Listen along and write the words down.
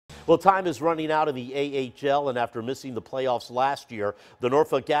Well, time is running out in the AHL, and after missing the playoffs last year, the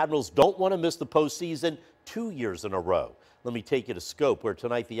Norfolk Admirals don't want to miss the postseason 2 years in a row. Let me take you to Scope, where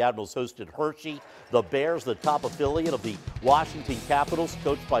tonight the Admirals hosted Hershey. The Bears, the top affiliate of the Washington Capitals,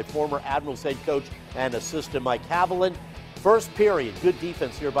 coached by former Admirals head coach and assistant Mike Haviland. First period, good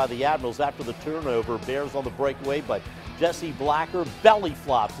defense here by the Admirals after the turnover. Bears on the breakaway, but Jesse Blacker belly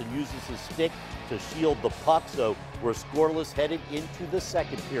flops and uses his stick to shield the puck, so we're scoreless headed into the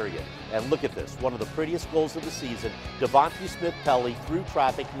second period. And look at this, one of the prettiest goals of the season. Devante-Smith Pelly through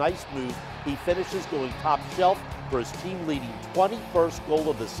traffic, nice move. He finishes going top shelf for his team-leading 21st goal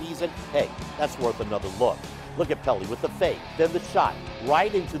of the season. Hey, that's worth another look. Look at Pelly with the fake, then the shot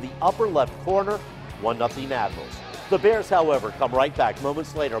right into the upper left corner. 1-0 Admirals. The Bears, however, come right back.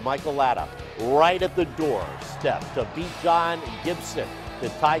 Moments later, Michael Latta right at the doorstep to beat John Gibson to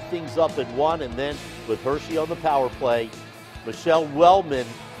tie things up at 1, and then with Hershey on the power play, Michelle Wellman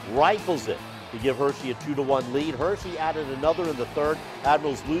rifles it to give Hershey a 2-1 lead. Hershey added another in the third.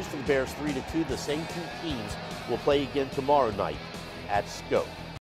 Admirals lose to the Bears 3-2. The same two teams will play again tomorrow night at Scope.